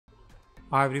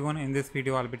Hi everyone, in this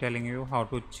video I'll be telling you how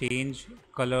to change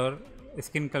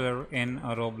skin color in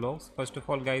Roblox. First of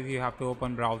all guys, you have to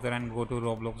open browser and go to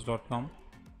roblox.com.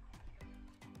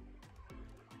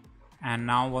 And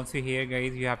now once you're here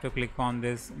guys, you have to click on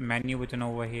this menu button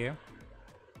over here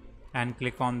and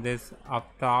click on this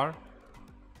avatar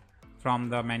from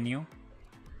the menu.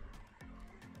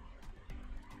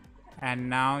 And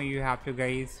now you have to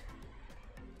guys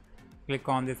click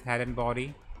on this head and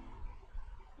body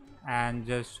and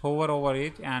just hover over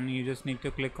it, and you just need to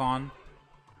click on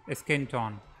skin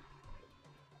tone.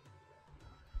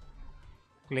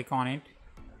 Click on it,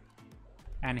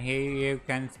 and here you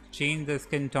can change the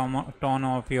skin tone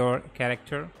of your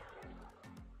character.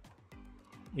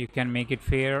 You can make it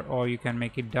fair or you can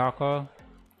make it darker,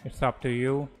 it's up to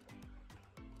you.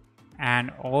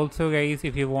 And also guys,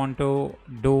 if you want to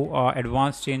do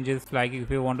advanced changes, like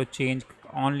if you want to change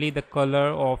only the color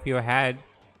of your head,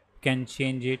 you can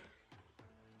change it.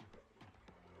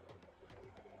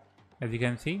 As you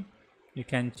can see, you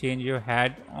can change your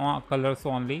head colors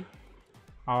only.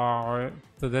 So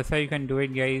that's how you can do it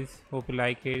guys. Hope you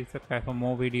like it. Subscribe for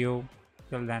more video.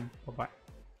 Till then, bye bye.